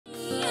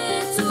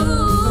yetu,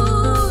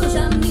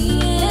 jamii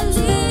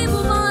yetu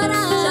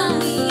bora,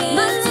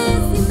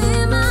 malezi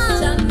mema,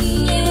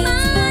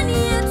 imani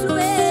yetu,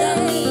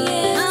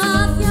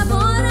 afya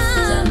bora,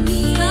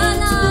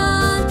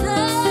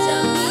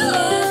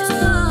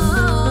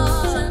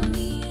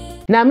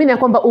 Naamini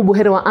kwamba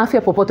ubuheri wa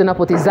afya popote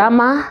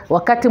unapotizama.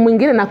 Wakati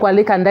mwingine na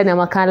kualika ndani ya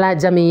makala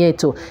Jamii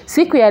Yetu.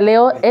 Siku ya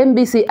leo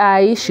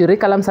MBCI,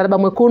 shirika la Msalaba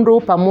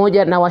Mwekundu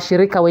pamoja na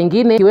washirika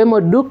wengine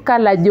ikiwemo duka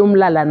la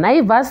jumla la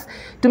Naivas,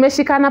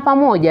 tumeshikana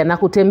pamoja na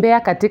kutembea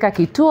katika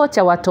kituo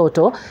cha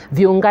watoto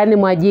viungani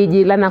mwa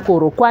jiji la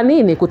Nakuru. Kwa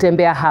nini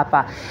kutembea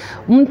hapa?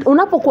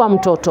 Unapokuwa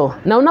mtoto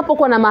na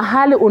unapokuwa na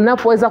mahali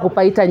unapoweza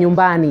kupaita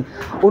nyumbani,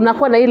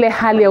 unakuwa na ile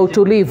hali ya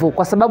utulivu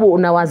kwa sababu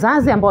una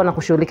wazazi ambao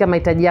wanakushughulikia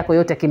mahitaji yako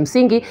yote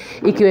kimsingi,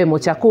 ikiwemo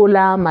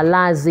chakula,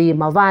 malazi,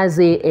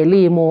 mavazi,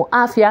 elimu,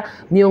 afya,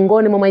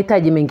 miongoni mwa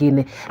mahitaji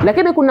mengine.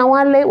 Lakini kuna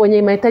wale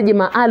wenye mahitaji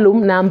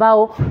maalum na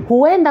ambao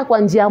huenda kwa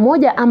njia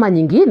moja ama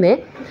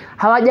nyingine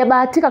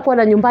hawajabahatika kuwa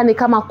na nyumbani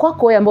kama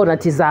kwako wewe ambao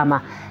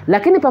unatizama.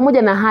 Lakini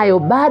pamoja na hayo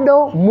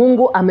bado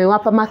Mungu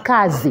amewapa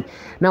makazi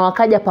na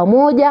wakaja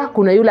pamoja.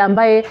 Kuna yule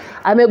ambaye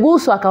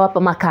ameguswa akawapa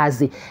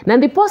makazi, na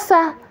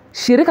ndiposa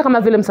shirika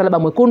kama vile Msalaba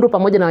Mwekundu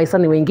pamoja na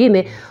wahisani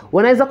wengine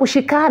wanaweza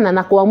kushikana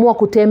na kuamua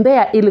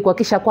kutembea ili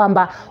kuhakikisha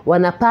kwamba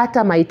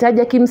wanapata mahitaji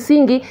ya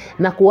kimsingi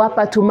na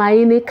kuwapa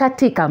tumaini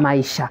katika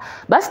maisha.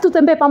 Basi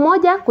tutembee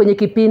pamoja kwenye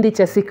kipindi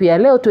cha siku ya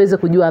leo tuweze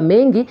kujua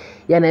mengi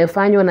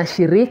yanayofanywa na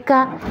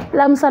shirika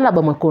la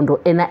Msalaba Mwekundu.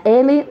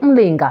 Enaeli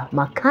Mlinga,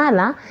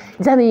 makala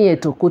Jamii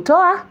Yetu,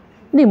 kutoa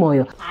ni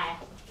moyo.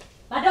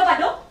 Bado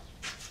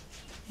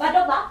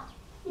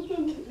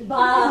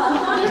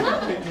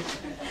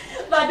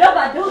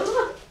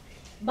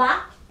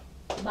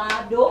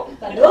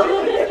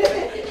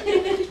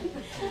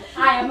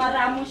haya,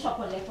 mara mwisho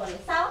pole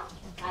sawa.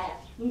 Haya,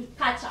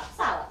 catch up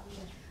sawa.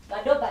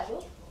 Bado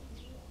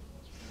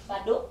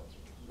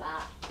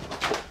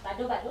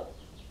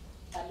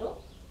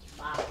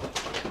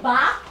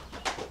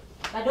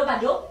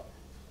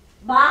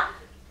ba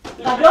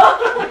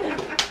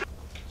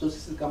So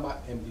sisi kama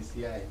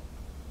MBCI,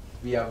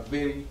 we are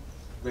very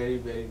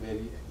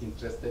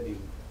interested in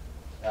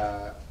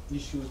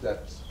issues that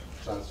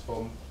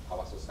transform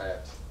our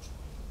society.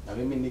 Na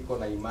mimi niko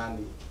na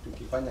imani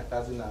tukifanya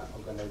kazi na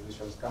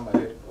organizations kama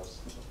Red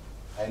Cross,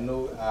 I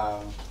know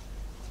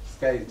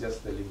sky is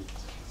just the limit.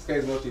 Sky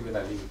is not even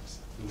a limit.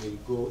 We will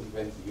go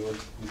even beyond.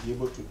 We'll be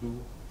able to do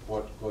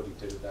what God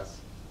intended us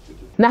to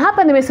do. Na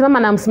hapa nimesimama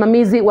na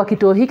msimamizi wa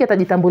kituo hiki,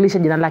 atajitambulisha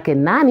jina lake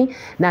nani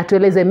na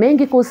tueleze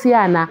mengi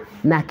kuhusiana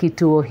na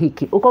kituo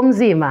hiki. Uko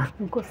mzima?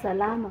 Niko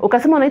salama.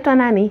 Ukasema unaitwa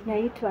nani?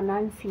 Naitwa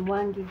Nancy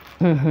Mwangi.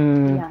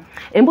 Yeah.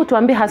 Hebu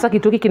tuambie hasa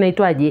kituo hiki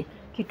kinaitwaje?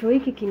 Kituo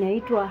hiki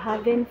kinaitwa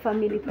Haven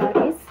Family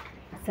Paris,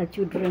 a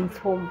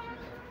children's home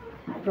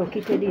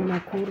located in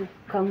Nakuru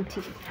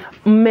County.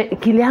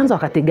 Kilianza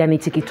wakati gani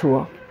hichi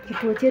kituo?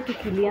 Kituo chetu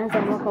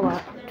kilianza mwaka wa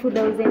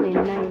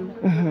 2009.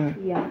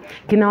 Yeah.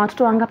 Kina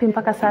watoto wangapi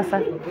mpaka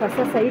sasa? Kwa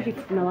sasa hivi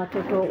tuna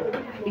watoto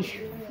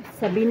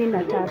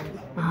 73.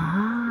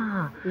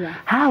 Yeah.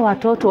 Hawa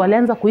watoto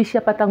walianza kuishi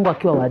hapa tangu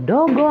wakiwa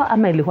wadogo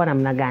ama ilikuwa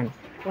namna gani?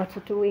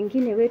 Watoto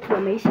wengine wetu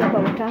wameishi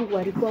hapa tangu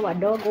walikuwa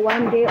wadogo,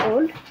 1 day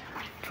old,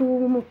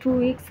 2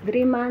 weeks,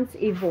 3 months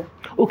hivyo.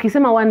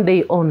 Ukisema 1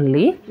 day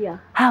only, yeah.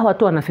 Hawa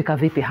watu wanafika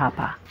vipi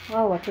hapa?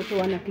 Hao watoto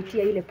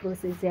wanapitia ile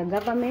process ya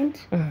government.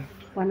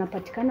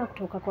 Wanapatikana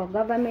kutoka kwa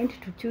government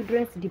to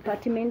children's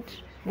department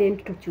then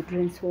to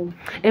children's home.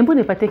 Hebu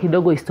nipatie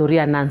kidogo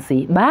historia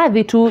Nancy.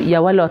 Baadhi tu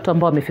ya wale watu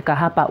ambao wamefika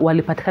hapa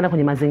walipatikana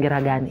kwenye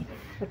mazingira gani?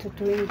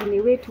 Watoto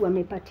wengine wetu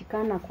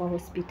wamepatikana kwa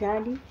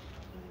hospitali,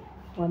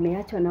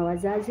 wameachwa na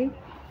wazazi.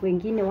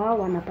 Wengine wao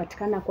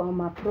wanapatikana kwa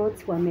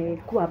maplots,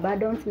 wamekuwa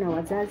abandoned na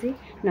wazazi,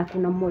 na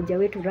kuna mmoja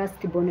wetu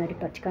Rustborn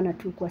alipatikana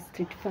tu kwa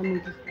street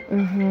family.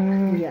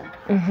 Yeah.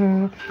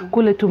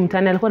 Kule tu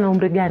mtani alikuwa na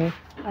umri gani?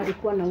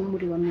 Alikuwa na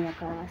umri wa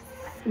miaka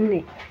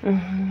 4.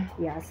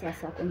 Ya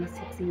sasa kuna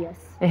 6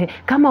 years.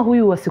 Kama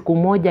huyu wa siku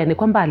moja ni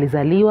kwamba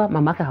alizaliwa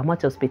mamake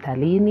akamwacha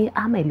hospitalini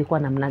ama ilikuwa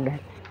namna gani?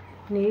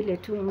 Ni ile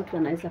tu mtu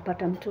anaweza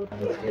pata mtoto.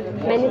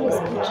 My name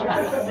is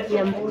Beatrice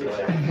Nyambura.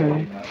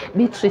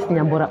 Beatrice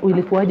Nyambura,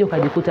 ulikuwaje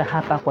ukajikuta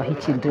hapa kwa hii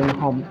children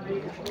home?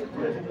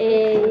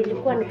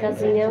 Ilikuwa ni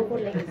kazi yangu,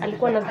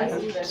 alikuwa na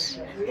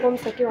visit home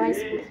akiwa high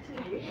school.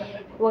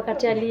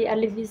 Wakati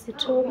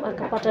alivisit home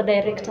akapata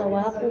director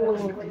wa hapo,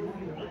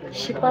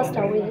 she passed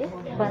away,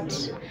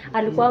 but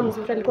alikuwa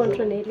mzuri, alikuwa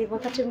mtu anaelewa.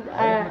 Wakati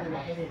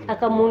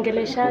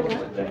akamuongeleshaga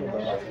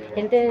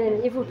and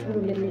then hivyo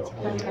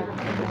tulijipata.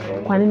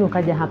 Kwa nini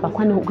ukaja hapa?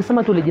 Kwani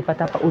ukisema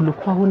tulijipata hapa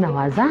ulikuwa huna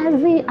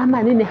wazazi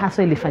ama nini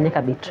hasa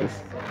ilifanyika Beatrice?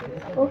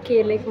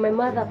 Okay, like my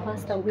mother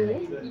passed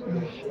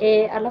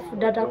away. Alafu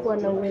dada kuwa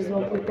na uwezo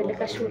wa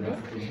kunipeleka shule.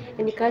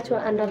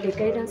 Nikaachwa under the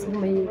guidance of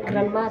my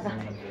grandmother.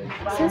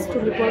 Since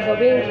tulikuwa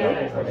wengi,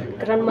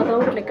 grandmother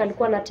wangu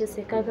alikuwa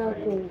anatesekaga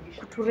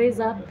kutu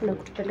raise up na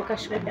kutupeleka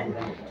shule.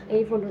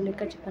 Hivyo ndo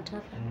nikajipata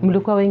hapa.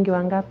 Mlikuwa wengi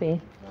wangapi?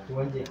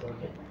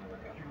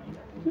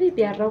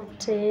 Maybe around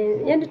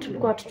 10. Yaani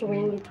tulikuwa watoto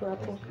wengi tu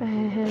hapo.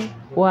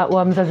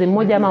 Wa mzazi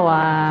mmoja ama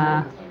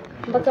wa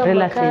Mpaka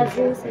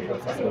relative?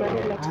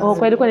 Oh,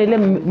 kwa ilikuwa ni ile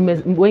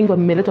wengi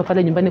wameletwa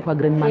pale nyumbani kwa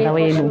grandmother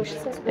wenu.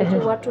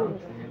 Sasa watu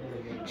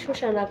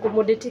shusha na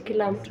accommodate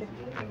kila mtu.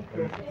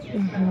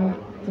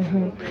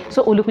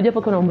 So ulikuja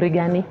hapo kwa umri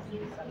gani?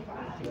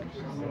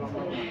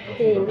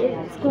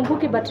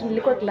 Sikumbuki but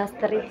nilikuwa class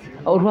 3.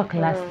 Ulikuwa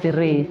class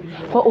 3.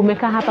 Kwa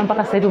umekaa hapa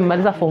mpaka sasa hivi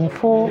umemaliza form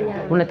 4,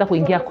 unataka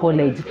kuingia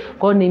college.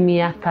 Kwa ni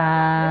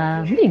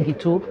miaka mingi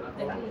tu.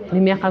 Ni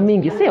miaka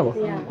mingi sio?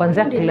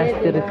 Kuanzia class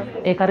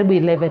 3 karibu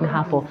 11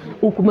 hapo.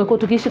 Umekuwa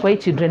tukiishi kwa hii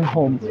children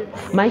home.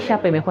 Maisha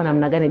hapa imekuwa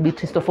namna gani?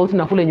 Beatrice, tofauti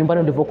na kule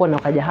nyumbani ulivyokuwa na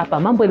ukaja hapa.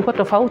 Mambo ilikuwa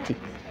tofauti?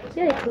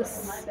 Yeah, it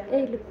was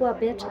ilikuwa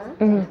better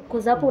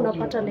because hapo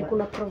unapata like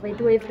una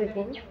provide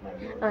everything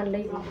and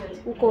like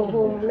uko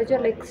home unajua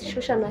like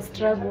shusha na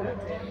struggle.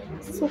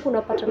 Sasa huko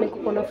unapata like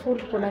uko na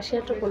food, uko na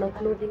shelter, uko na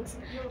clothing.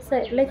 Sasa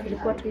life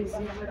ilikuwa tu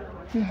easy.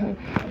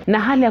 Na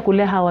hali ya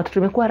kulea hawa watoto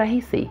imekuwa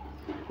rahisi?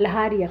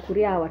 Hali ya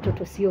kulea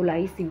watoto sio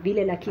rahisi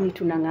vile, lakini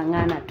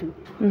tunang'ang'ana tu.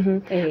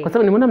 Kwa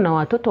sababu nimeona mna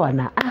watoto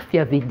wana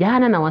afya,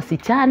 vijana na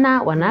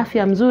wasichana wana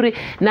afya mzuri,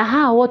 na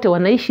hao wote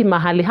wanaishi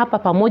mahali hapa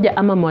pamoja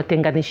ama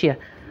mwatenganishia?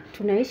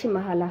 Tunaishi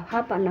mahala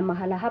hapa na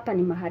mahala hapa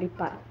ni mahali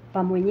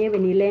pa mwenyewe,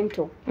 ni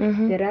lento.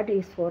 The rent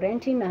is for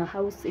renting na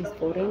house is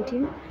for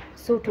renting,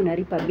 so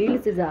tunalipa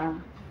bills za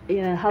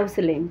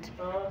house rent.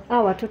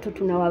 Watoto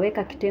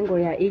tunawaweka kitengo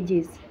ya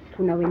ages.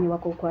 Kuna wenye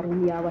wako kwa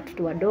room ya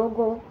watoto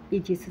wadogo,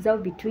 ages zao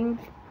between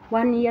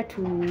 1 year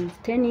to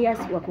 10 years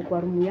wako kwa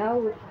room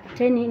yao,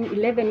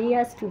 11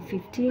 years to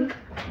 15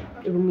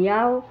 room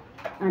yao,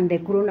 and the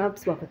grown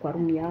ups wako kwa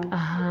room yao.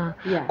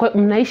 Yeah. Kwa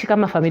mnaishi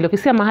kama familia.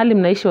 Ukisema mahali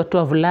mnaishi watu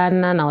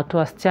wavulana na watu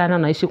wasichana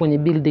naishi kwenye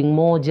building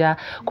moja,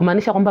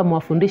 kumaanisha kwamba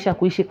mwafundisha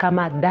kuishi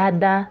kama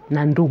dada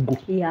na ndugu.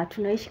 Yeah,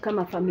 tunaishi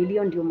kama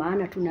familia, ndio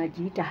maana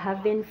tunajiita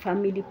Haven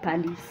Family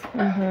Palace.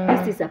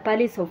 This is a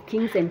palace of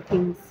kings and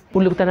queens.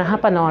 Ulikutana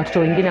hapa na watoto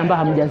wengine ambao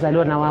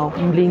hamjazaliwa na wao.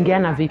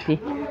 Mliingiana vipi?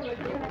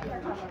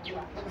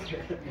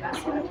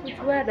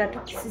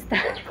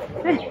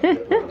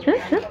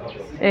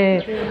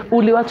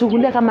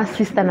 Uliwachukulia kama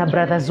sister na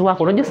brothers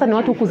wako. Unajua sasa ni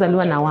watu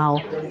kuzaliwa na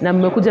wao na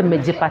mmekuja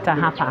mmejipata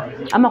hapa.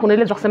 Ama kuna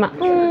ile za kusema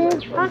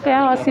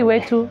hawa si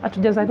wetu,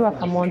 hatujazaliwa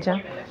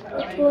pamoja.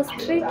 It was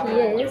tricky,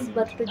 yes,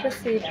 but we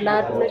just say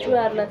blood.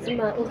 Unajua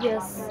lazima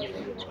obvious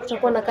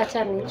kutakuwa na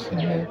challenge.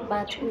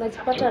 But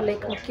unajipata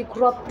like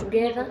mkigrow up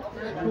together,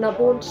 mna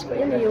bond,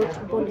 yani hiyo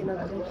bond ina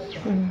grow.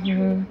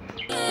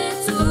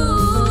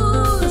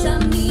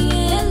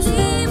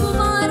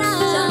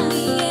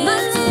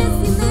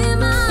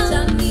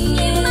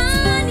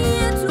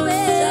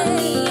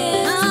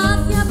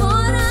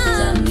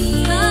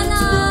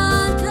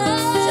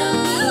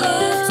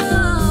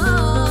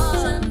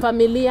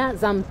 Familia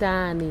za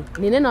mtaani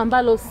ni neno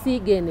ambalo si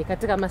geni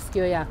katika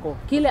masikio yako.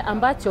 Kile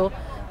ambacho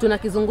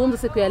tunakizungumza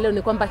siku ya leo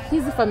ni kwamba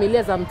hizi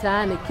familia za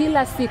mtaani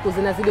kila siku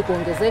zinazidi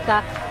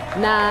kuongezeka,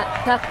 na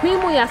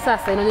takwimu ya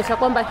sasa inaonyesha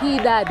kwamba hii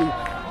idadi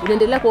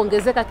inaendelea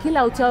kuongezeka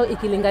kila uchao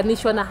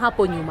ikilinganishwa na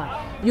hapo nyuma.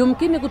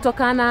 Yumkini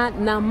kutokana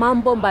na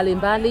mambo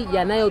mbalimbali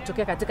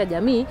yanayotokea katika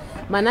jamii,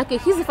 manake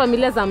hizi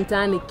familia za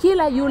mtaani,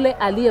 kila yule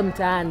aliye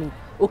mtaani,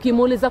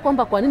 ukimuuliza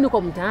kwamba kwa nini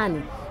uko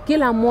mtaani,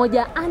 kila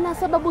mmoja ana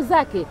sababu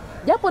zake.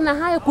 Japo na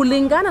hayo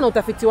kulingana na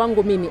utafiti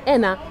wangu mimi,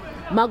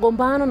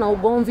 magombano na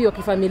ugomvi wa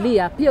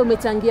kifamilia pia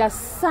umechangia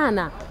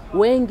sana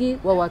wengi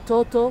wa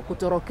watoto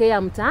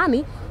kutorokea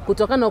mtaani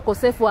kutokana na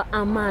ukosefu wa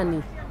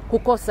amani,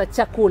 kukosa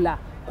chakula,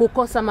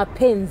 kukosa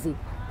mapenzi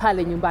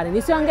pale nyumbani.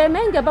 Nisiongee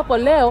mengi, ambapo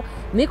leo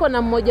niko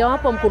na mmoja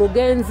wapo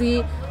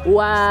mkurugenzi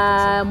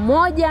wa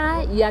moja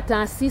ya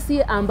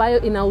taasisi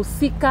ambayo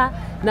inahusika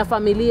na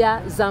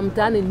familia za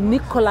mtaani,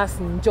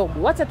 Nicholas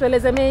Njogu. Wacha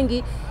tueleze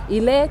mengi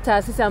ile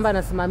taasisi ambayo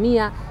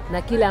anasimamia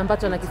na kile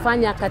ambacho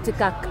anakifanya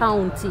katika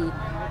kaunti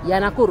ya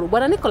Nakuru.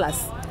 Bwana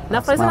Nicholas,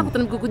 nafurahi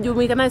sana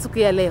kujumuika naye siku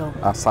ya leo.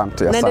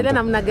 Asante. Naendelea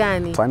namna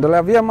gani?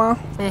 Tuendelea vyema.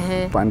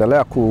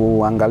 Tuendelea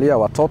kuangalia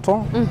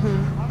watoto.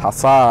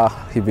 Hasa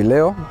hivi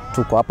leo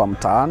tuko hapa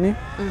mtaani.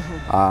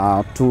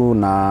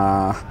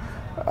 Tuna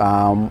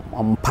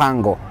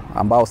mpango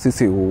ambao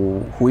sisi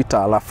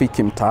huita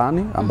rafiki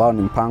mtaani, ambao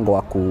ni mpango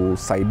wa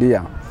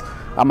kusaidia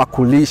ama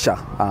kulisha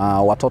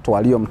watoto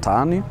walio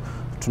mtaani.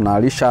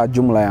 Tunalisha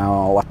jumla ya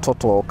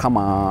watoto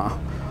kama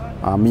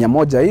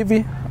 100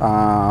 hivi,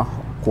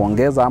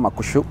 kuongeza ama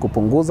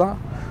kupunguza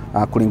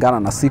kulingana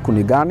na siku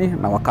ni gani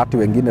na wakati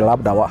wengine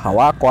labda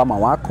hawako ama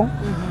wako.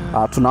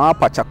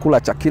 Tunawapa chakula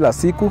cha kila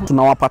siku,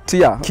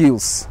 tunawapatia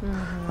skills.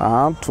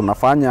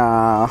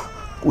 Tunafanya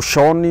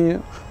ushoni,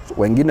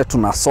 wengine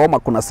tunasoma,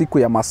 kuna siku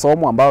ya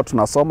masomo ambayo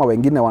tunasoma,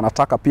 wengine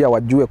wanataka pia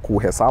wajue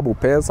kuhesabu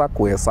pesa,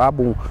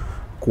 kuhesabu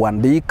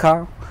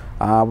kuandika.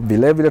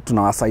 Vile vile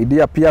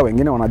tunawasaidia pia,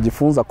 wengine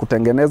wanajifunza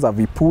kutengeneza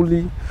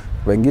vipuli,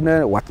 wengine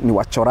ni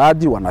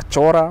wachoraji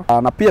wanachora,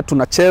 na pia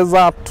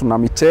tunacheza, tuna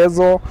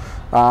michezo.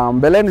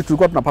 Mbeleni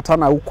tulikuwa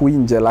tunapatana huku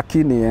nje,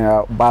 lakini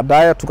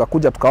baadaye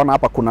tukakuja tukaona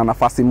hapa kuna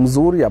nafasi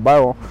mzuri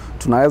ambayo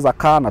tunaweza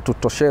kaa na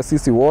tutoshee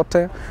sisi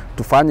wote,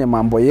 tufanye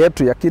mambo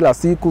yetu ya kila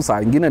siku.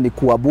 Saa nyingine ni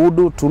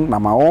kuabudu tu na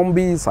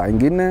maombi, saa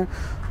nyingine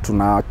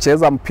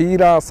tunacheza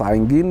mpira, saa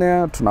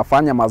nyingine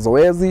tunafanya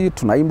mazoezi,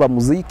 tunaimba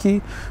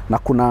muziki, na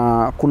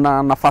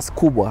kuna nafasi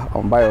kubwa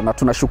ambayo, na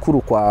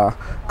tunashukuru kwa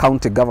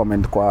county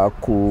government kwa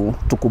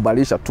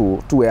kutukubalisha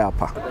tuwe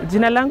hapa.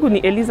 Jina langu ni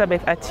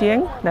Elizabeth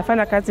Achieng,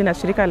 nafanya kazi na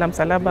shirika la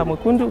Msalaba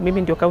Mwekundu.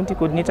 Mimi ndio county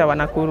coordinator wa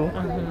Nakuru.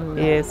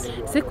 Yes.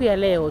 Siku ya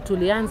leo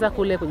tulianza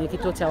kule kwenye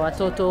kituo cha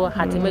watoto,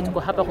 hatimaye tuko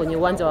hapa kwenye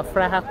uwanja wa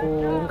Furaha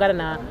kuungana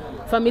na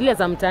familia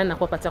za mtaani na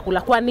kuwapa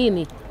chakula. Kwa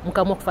nini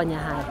mkaamua kufanya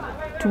haya?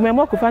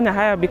 Tumeamua kufanya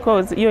haya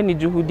because hiyo ni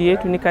juhudi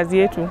yetu, ni kazi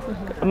yetu.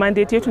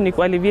 Mandate yetu ni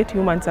alleviate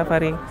human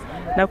suffering.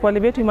 Na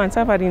alleviate human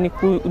suffering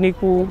ni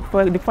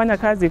kufanya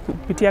kazi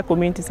kupitia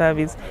community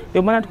service.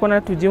 Ndio maana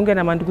tukaona tujiunge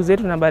na mandugu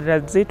zetu na badala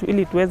zetu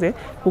ili tuweze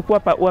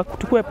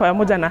tukue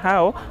pamoja na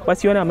hao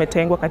wasione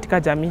wametengwa katika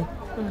jamii.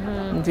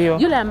 Ndio.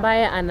 Yule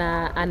ambaye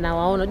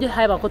anawaona, unajua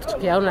haya wako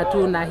tukiaona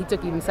tu na hicho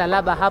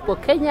kimsalaba hapo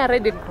Kenya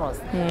Red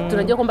Cross.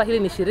 Tunajua kwamba hili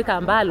ni shirika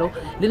ambalo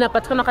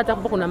linapatikana wakati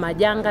ambapo kuna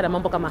majanga na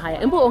mambo kama haya.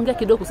 Hebu ongea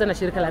kidogo kuhusiana na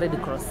shirika la Red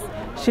Cross.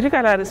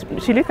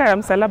 Shirika la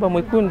Msalaba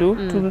Mwekundu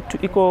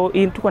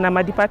tuko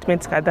na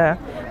departments kadhaa.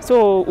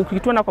 So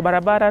ukituona kwa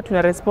barabara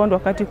tuna respond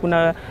wakati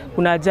kuna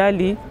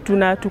ajali,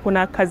 tuko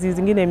na kazi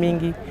zingine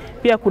mingi.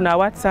 Pia kuna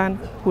Watson,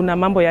 kuna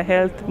mambo ya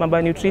health, mambo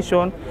ya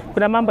nutrition,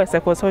 kuna mambo ya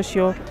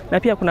psychosocial, na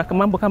pia kuna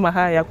mambo kama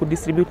haya ya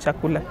kudistribute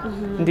chakula.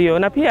 Ndio.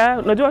 Na pia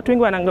unajua watu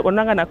wengi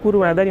wanaanga Nakuru,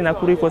 wanadhani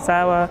Nakuru iko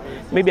sawa,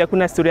 maybe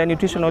hakuna story ya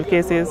nutritional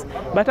cases,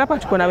 but hapa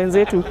tuko na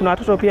wenzetu, kuna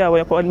watoto pia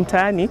wako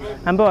mtaani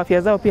ambao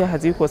afya zao pia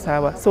haziko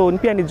sawa. So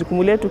pia ni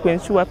jukumu letu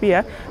kuensure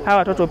pia hawa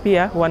watoto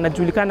pia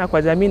wanajulikana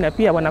kwa jamii na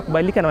pia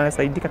wanakubalika na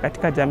wanasaidika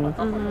katika jamii.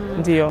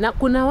 Ndio. Na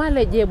kuna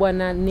wale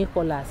bwana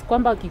Nicholas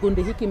kwamba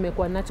kikundi hiki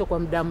kimekuwa nacho kwa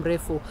muda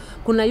mrefu.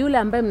 Kuna yule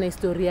ambaye mna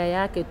historia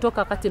yake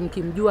toka wakati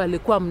mkimjua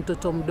alikuwa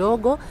mtoto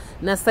mdogo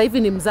na sasa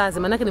hivi ni mzazi.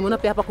 Maana nimeona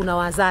pia hapa kuna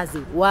wazazi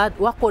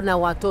wako na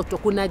watoto,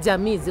 kuna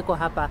jamii ziko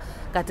hapa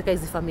katika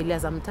hizi familia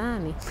za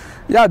mtaani.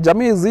 Ya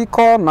jamii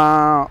ziko,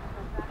 na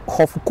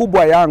hofu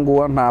kubwa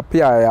yangu na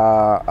pia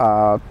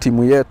ya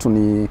timu yetu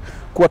ni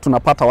kuwa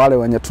tunapata wale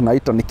wenye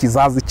tunaita ni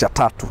kizazi cha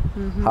tatu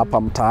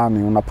hapa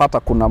mtaani. Unapata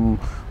kuna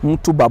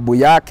mtu babu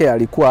yake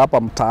alikuwa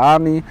hapa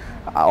mtaani,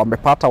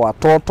 wamepata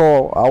watoto,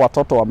 au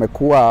watoto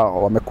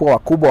wamekuwa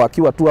wakubwa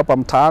wakiwa tu hapa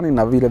mtaani,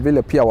 na vile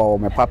vile pia wao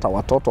wamepata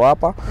watoto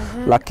hapa.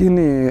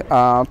 Lakini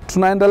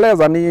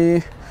tunaendeleza,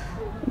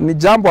 ni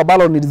jambo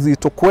ambalo ni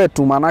zito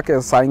kwetu,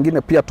 manake saa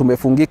nyingine pia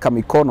tumefungika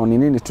mikono ni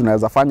nini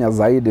tunaweza fanya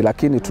zaidi,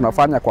 lakini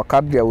tunafanya kwa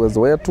kadri ya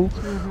uwezo wetu.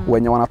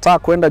 Wenye wanataka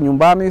kwenda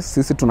nyumbani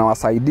sisi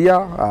tunawasaidia,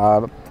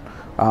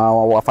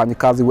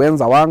 wafanyikazi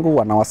wenza wangu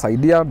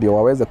wanawasaidia ndio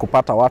waweze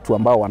kupata watu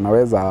ambao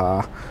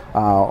wanaweza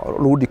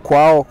rudi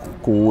kwao,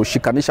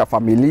 kushikanisha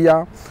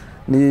familia.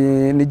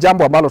 Ni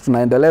jambo ambalo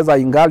tunaendeleza,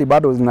 ingali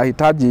bado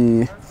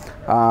zinahitaji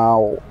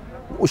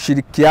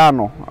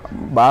ushirikiano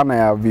baina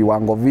ya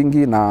viwango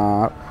vingi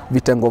na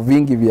vitengo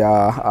vingi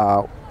vya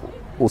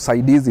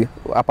usaidizi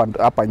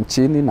hapa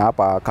nchini na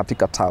hapa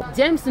katika town.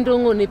 James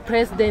Ndungu ni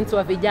president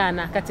wa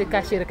vijana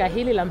katika shirika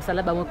hili la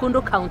Msalaba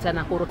Mwekundu kaunti ya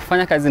Nakuru.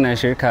 Kufanya kazi na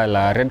shirika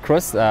la Red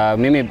Cross,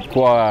 mimi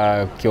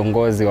kuwa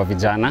kiongozi wa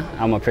vijana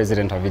ama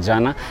president wa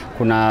vijana,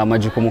 kuna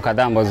majukumu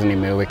kadhaa ambazo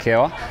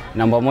nimewekewa.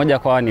 Namba moja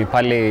kwa ni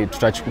pale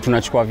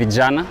tunachukua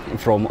vijana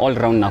from all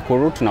around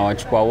Nakuru,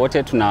 tunawachukua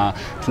wote,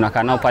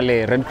 tunakaa nao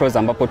pale Red Cross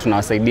ambapo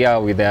tunawasaidia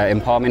with the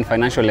empowerment,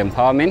 financial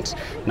empowerment,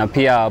 na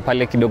pia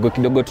pale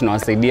kidogo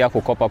tunawasaidia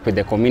kucope up with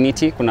the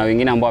community. Kuna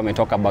wengine ambao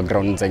wametoka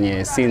background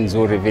zenye si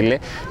nzuri vile,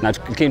 na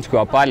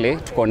tukiwa pale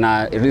tuko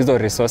na hizo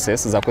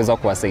resources za kuweza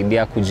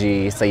kuwasaidia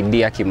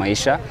kujisaidia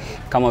kimaisha,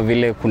 kama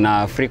vile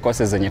kuna free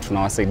courses zenye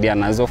tunawasaidia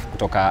nazo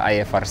kutoka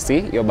IFRC,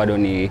 hiyo bado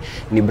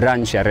ni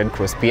branch ya Red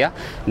Cross pia.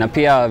 Na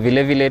pia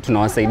vile vile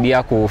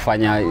tunawasaidia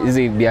kufanya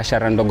hizi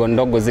biashara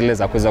ndogo zile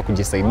za kuweza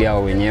kujisaidia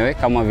wenyewe,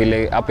 kama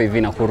vile hapa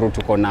hivi Nakuru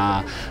tuko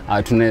na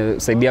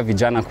tunasaidia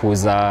vijana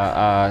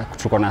kuuza,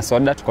 tuko na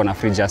soda, tuko na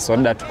fridge ya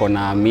soda, tuko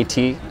na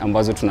miti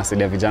ambazo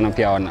tunasaidia vijana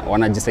pia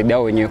wanajisaidia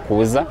wenyewe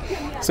kuuza.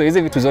 So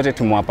hizi vitu zote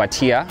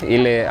tumewapatia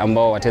ile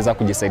ambao wataweza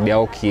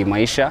kujisaidia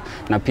kimaisha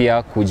na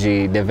pia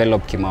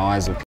kujidevelop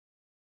kimawazo.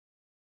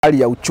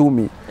 Hali ya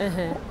uchumi,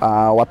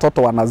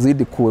 watoto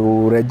wanazidi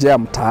kurejea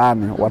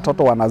mtaani,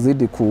 watoto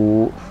wanazidi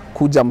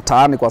kuja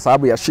mtaani kwa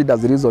sababu ya shida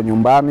zilizo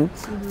nyumbani,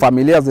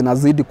 familia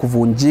zinazidi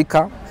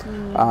kuvunjika,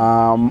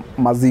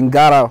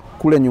 mazingara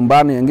kule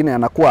nyumbani wengine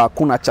yanakuwa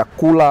hakuna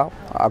chakula,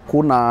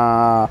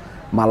 hakuna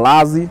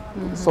malazi.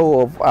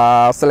 So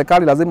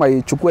serikali lazima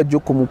ichukue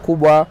jukumu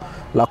kubwa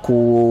la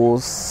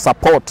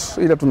kusupport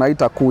ile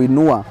tunaita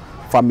kuinua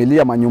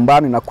familia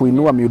manyumbani na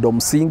kuinua miundo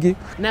msingi.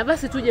 Na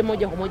basi tuje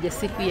moja kwa moja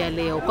siku ya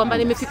leo kwamba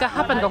nimefika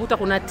hapa nikakuta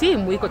kuna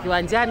timu iko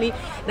kiwanjani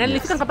na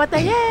nilifika nikapata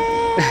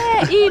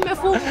hii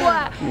imefungwa,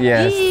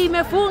 hii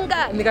imefunga,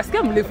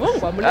 nikasikia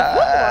mlifungwa.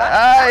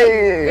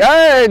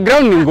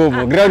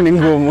 Ground ni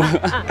ngumu.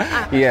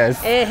 Yes.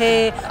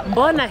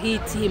 Mbona hii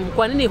timu?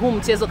 Kwa nini huu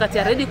mchezo kati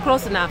ya Red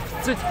Cross na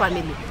Street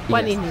Family?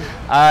 Kwa nini?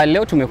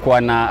 Leo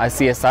tumekuwa na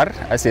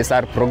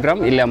CSR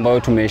program ile ambayo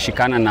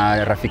tumeshikana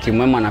na Rafiki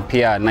Mwema na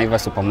pia Naiva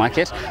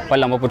Supermarket,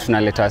 pale ambapo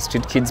tunaleta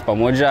street kids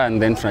pamoja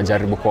and then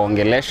tunajaribu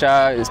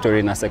kuongelesha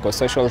story na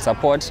psychosocial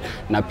support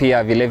na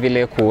pia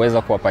vile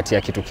kuweza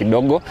kuwapatia kitu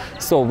kidogo.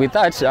 So with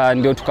that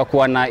ndio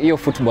tukakuwa na hiyo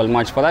football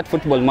match. For that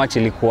football match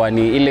ilikuwa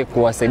ni ile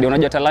kuwasaidia,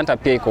 unajua talanta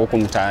pia iko huko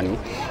mtaani.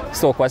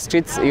 So kwa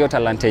streets hiyo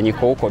talanta yenye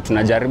iko huko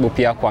tunajaribu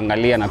pia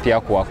kuangalia na pia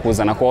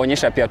kuwakuza na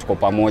kuwaonyesha pia tuko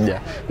pamoja.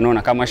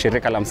 Unaona kama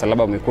shirika la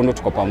Msalaba Mwekundu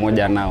tuko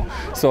pamoja nao.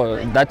 So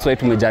that's why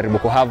tumejaribu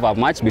ku have a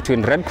match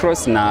between Red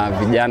Cross na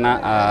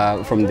vijana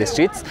from the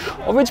streets,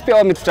 of which pia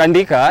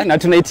wametutandika na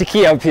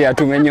tunaitikia pia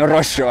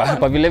tumenyoroshwa.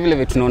 Kwa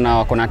vile tunaona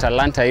wako na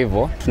talanta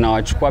hivyo,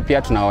 tunawachukua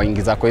pia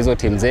tunawaingiza kwa hizo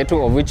team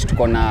zetu, of which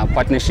tuko na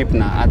partnership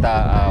na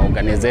other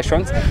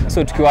organizations.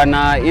 So tukiwa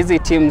na hizi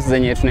teams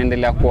zenye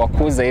tunaendelea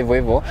kuwakuza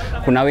hivyo,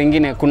 kuna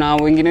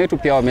wengine wetu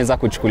pia wameweza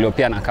kuchukuliwa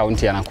pia na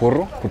kaunti ya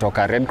Nakuru,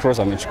 kutoka Red Cross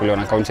wamechukuliwa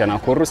na kaunti ya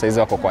Nakuru, sasa hizo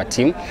wako kwa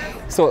team.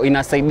 So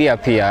inasaidia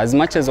pia as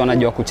much as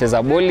wanajua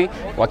kucheza boli,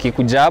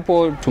 wakikuja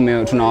hapo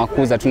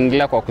tunawakuza,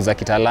 tunaendelea kuwakuza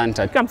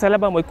kitalanta. Kama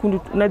Msalaba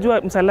Mwekundu,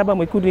 unajua Msalaba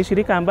Mwekundu ni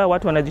shirika ambao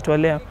watu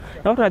wanajitolea.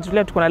 Na watu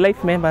wanajitolea, tuko na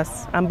life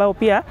members ambao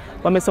pia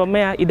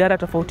wamesomea idara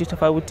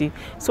tofauti.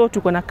 So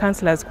tuko na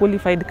counselors,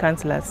 qualified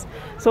counselors.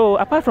 So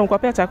apart from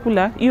kuwapea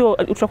chakula, hiyo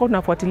tutakuwa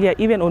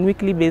tunafuatilia even on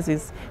weekly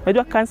basis.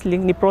 Unajua counseling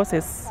ni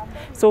process.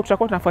 So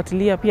tutakuwa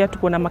tunafuatilia pia,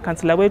 tuko na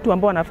makansela wetu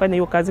ambao wanafanya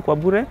hiyo kazi kwa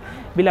bure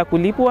bila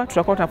kulipwa.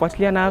 Tutakuwa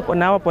tunafuatilia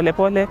nao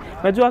polepole.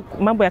 Unajua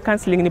mambo ya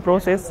counseling ni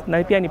process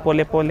na pia ni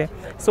polepole.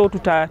 So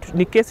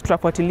ni case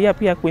tutafuatilia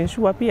pia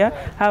kuensure pia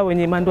hao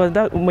wenye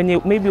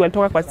maybe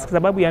walitoka kwa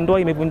sababu ya ndoa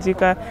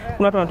imevunjika,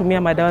 kuna watu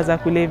wanatumia madawa za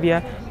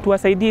kulevya,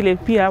 tuwasaidie ile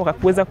pia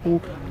wakaweza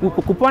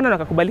kupona na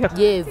kukubalika.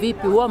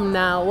 Vipi huwa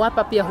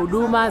mnawapa pia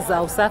huduma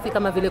za usafi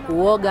kama vile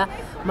kuoga?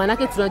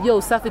 Maanake tunajua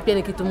usafi pia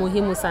ni kitu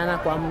muhimu sana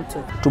kwa mtu.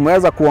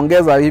 Tumeweza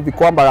kuongeza hivi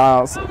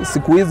kwamba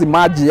siku hizi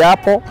maji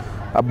yapo,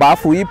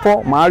 bafu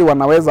ipo, mahali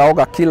wanaweza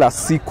oga kila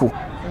siku.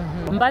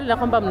 Mbali na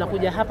kwamba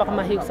mnakuja hapa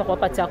kama hii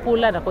kuwapa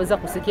chakula na kuweza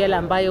kusikia ile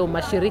ambayo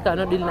mashirika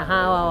wanaodili na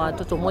hawa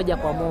watoto moja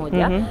kwa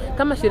moja,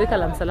 kama shirika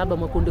la Msalaba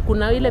Mwekundu,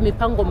 kuna ile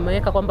mipango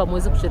mmeweka kwamba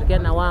muweze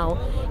kushirikiana na wao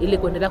ili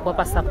kuendelea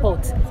kuwapa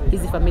support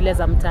hizi familia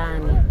za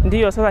mtaani?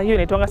 Ndio, sasa hiyo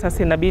inaitwa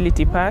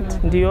sustainability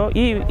part. Ndio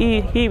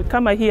hii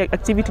kama hii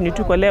activity ni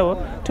tuko leo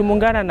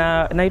tumeungana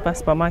na Naiva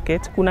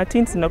Supermarket. Kuna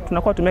tins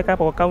tunakuwa tumeka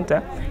hapa kwa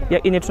counter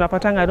yenye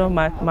tunapatanga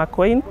ndo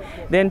coin,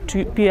 then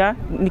pia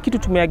ni kitu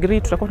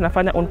tumeagree tutakuwa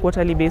tunafanya on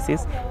quarterly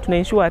basis.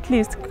 Ensure at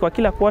least kwa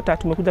kila quarter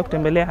tumekuja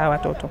kutembelea hawa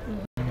watoto.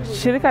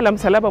 Shirika la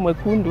Msalaba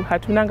Mwekundu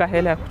hatunanga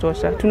hela ya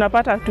kutosha.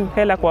 Tunapata tu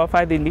hela kwa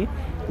wafadhili.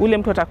 Ule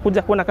mtu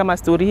atakuja kuona kama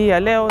story hii ya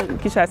leo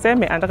kisha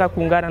aseme anataka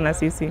kuungana na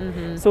sisi.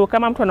 So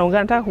kama mtu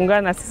anataka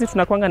kuungana na sisi,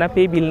 tunakuanga na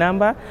paybill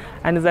number,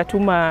 anaweza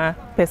tuma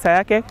pesa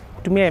yake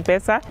kutumia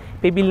M-Pesa.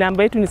 Paybill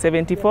number yetu ni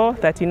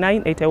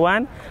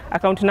 743981.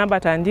 Account number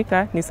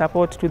ataandika ni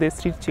support to the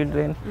street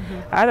children.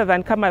 Other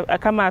than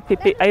kama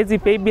hizi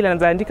paybill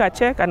anaandika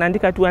check,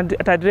 anaandika tu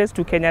address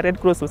to Kenya Red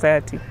Cross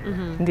Society.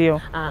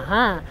 Ndio.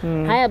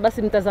 Haya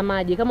basi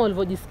mtazamaji, kama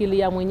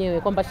ulivyojisikilia mwenyewe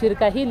kwamba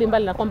shirika hili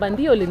mbali na kwamba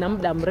ndio lina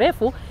muda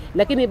mrefu,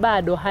 lakini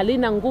bado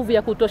halina nguvu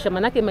ya kutosha,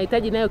 manake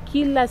mahitaji nayo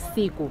kila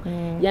siku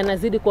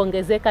yanazidi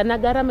kuongezeka na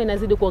gharama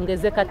inazidi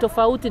kuongezeka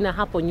tofauti na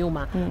hapo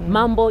nyuma.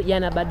 Mambo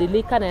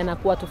yanabadilika na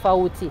yanakuwa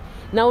tofauti.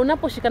 Na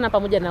unaposhikana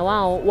pamoja na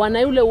wao, wana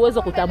yule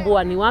uwezo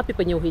kutambua ni wapi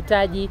penye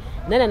uhitaji,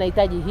 nani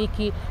anahitaji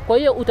hiki. Kwa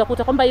hiyo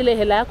utakuta kwamba ile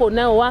hela yako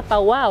unayowapa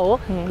wao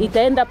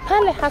itaenda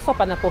pale hasa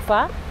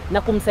panapofaa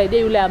na kumsaidia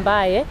yule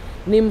ambaye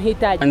ni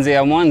mhitaji.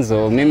 Kuanzia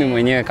mwanzo mimi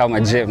mwenyewe kama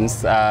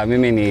James,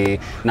 mimi ni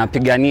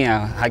napigania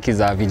haki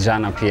za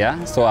vijana pia,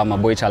 so I'm a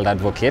boy child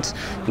advocate.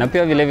 Na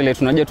pia vile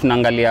tunajua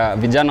tunaangalia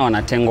vijana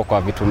wanatengwa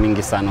kwa vitu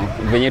mingi sana.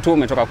 Venye tu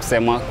umetoka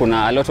kusema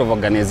kuna a lot of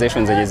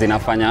organizations zenye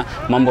zinafanya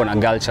mambo na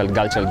girl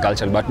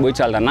child, but boy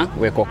child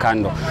weko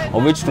kando.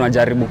 Of which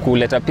tunajaribu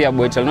kuleta pia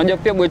boy child. Unajua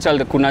pia boy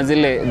child kuna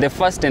zile the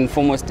first and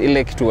foremost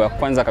ile kitu ya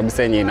kwanza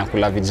kabisa yenye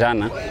inakula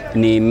vijana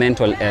ni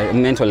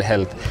mental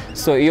health.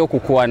 So hiyo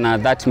kukuwa na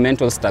that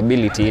mental stability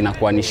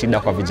inakuwa ni shida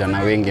kwa vijana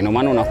wengi. Ndio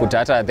maana unakuta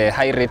hata the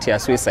high rate ya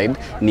suicide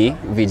ni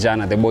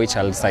vijana, the boy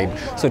child side.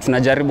 So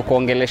tunajaribu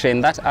kuongelesha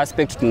in that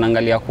aspect,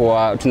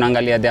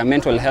 tunaangalia their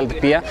mental health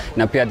pia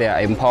na pia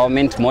their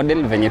empowerment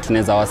model venye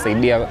tunaweza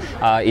wasaidia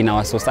in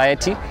our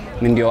society.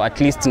 Ndio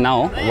at least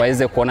now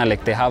waweze kuona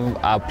like they have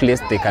a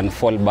place they can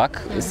fall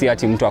back, si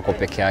ati mtu ako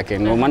peke yake.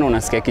 Ndio maana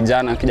unasikia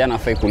kijana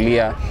afai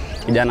kulia,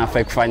 kijana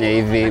afai kufanya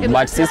hivi,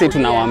 but sisi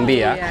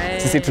tunawaambia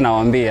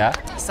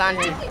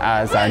Asante.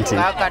 Asante.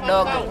 Kaka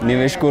dogo.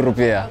 Nimeshukuru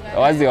pia.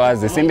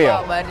 Wazi, si ndio?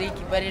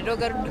 Bariki. Bari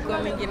dogo rudi kwa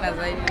mingi na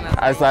zaidi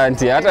na.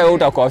 Asante. Hata wewe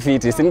utakuwa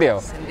fiti, si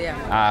ndio?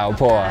 Ndio.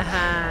 Poa.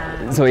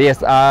 So yes,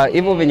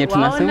 hivyo venye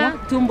tunasema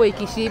tumbo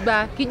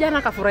ikishiba,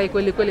 kijana kafurahi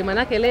kweli kweli,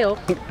 manake leo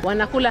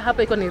wanakula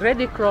hapa, iko ni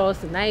Red Cross,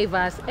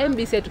 Naivas,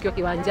 MBC tukiwa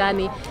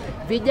kiwanjani.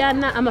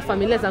 Vijana ama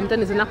familia za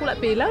mtani zinakula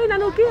pilau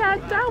inanukia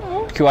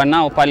tamu. Tukiwa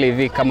nao pale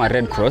hivi kama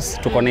Red Cross,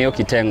 tuko na hiyo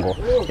kitengo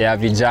ya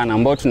vijana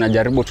ambao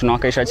tunajaribu,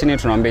 tunawakaisha chini,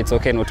 tunawaambia it's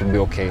okay not to be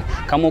okay.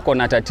 Kama uko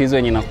na tatizo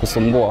yenye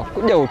inakusumbua,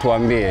 kuja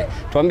utuambie.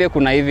 Tuambie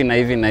kuna hivi na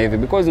hivi na hivi,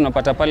 because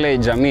unapata pale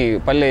jamii,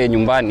 pale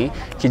nyumbani,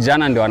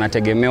 kijana ndio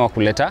anategemewa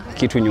kuleta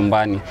kitu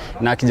nyumbani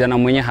na kijana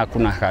mwenyewe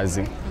hakuna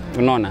kazi.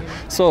 Unaona?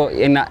 So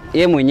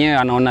yeye mwenyewe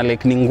anaona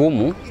like ni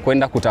ngumu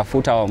kwenda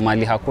kutafuta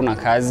mali hakuna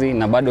kazi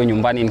na bado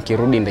nyumbani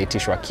nikirudi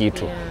ndaitishwa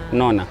kitu.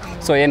 Unaona?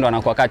 So yeye ndo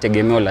anakuwa kama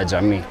tegemeo la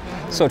jamii.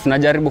 So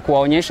tunajaribu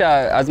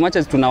kuwaonyesha as much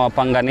as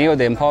tunawapanga na hiyo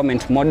the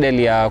empowerment model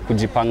ya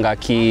kujipanga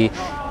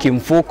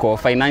kimfuko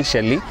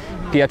financially,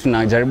 pia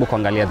tunajaribu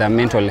kuangalia the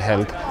mental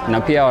health,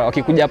 na pia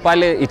wakikuja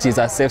pale it is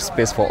a safe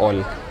space for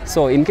all.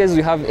 So in case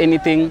we have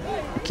anything,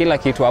 kila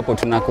kitu hapo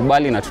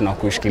tunakubali na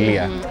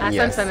tunakushikilia.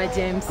 Asante sana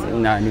James.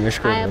 Na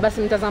nimeshukuru. Haya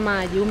basi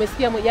mtazamaji,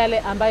 umesikia yale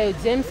ambayo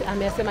James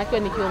ameyasema akiwa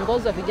ni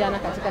kiongozi wa vijana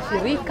katika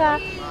shirika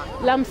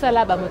la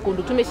Msalaba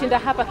Mwekundu. Tumeshinda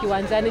hapa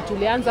kiwanjani,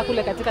 tulianza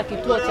kule katika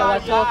kituo cha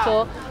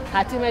watoto,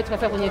 hatimaye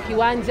tukafika kwenye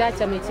kiwanja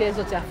cha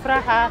michezo cha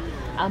Furaha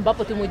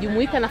ambapo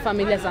tumejumuika na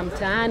familia za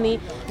mtaani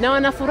na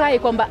wanafurahi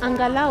kwamba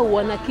angalau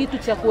wana kitu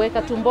cha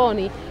kuweka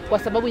tumboni kwa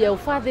sababu ya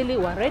ufadhili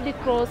wa Red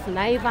Cross,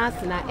 Naivas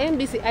na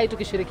MBCI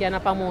tukishirikiana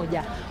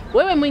pamoja.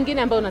 Wewe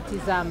mwingine ambaye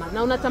unatizama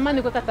na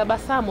unatamani kuweka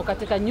tabasamu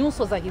katika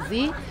nyuso za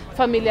hizi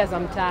familia za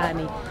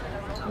mtaani,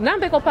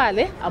 namba iko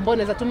pale ambao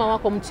unaweza tuma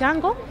wako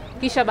mchango,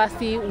 kisha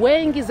basi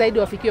wengi zaidi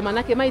wafikiwe,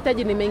 manake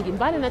mahitaji ni mengi.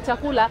 Mbali na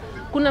chakula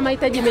kuna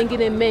mahitaji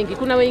mengine mengi.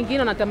 Kuna wengine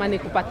wanatamani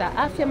kupata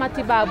afya,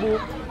 matibabu,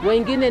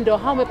 wengine ndio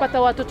hao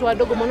wamepata watoto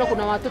wadogo, maana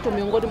kuna watoto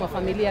miongoni mwa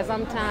familia za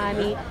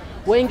mtaani.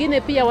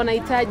 Wengine pia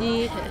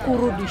wanahitaji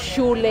kurudi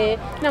shule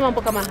na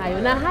mambo kama hayo,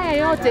 na haya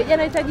yote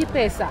yanahitaji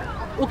pesa.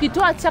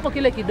 Ukitoa chako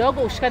kile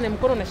kidogo, ushikane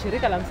mkono na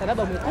shirika la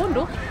Msalaba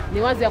Mwekundu,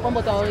 ni wazi ya kwamba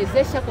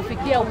utawawezesha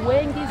kufikia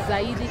wengi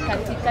zaidi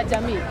katika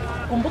jamii.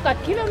 Kumbuka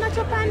kile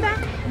unachopanda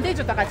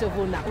ndicho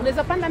utakachovuna.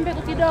 Unaweza panda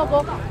mbegu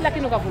kidogo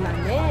lakini ukavuna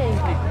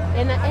mengi.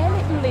 Eli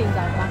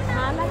Mlinga,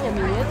 makala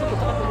Jamii Yetu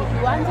kutoka kwenye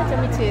kiwanja cha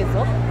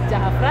michezo cha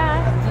Furaha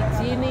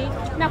jijini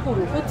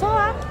Nakuru.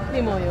 Kutoa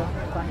ni Moyo.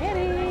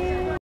 Kwaheri.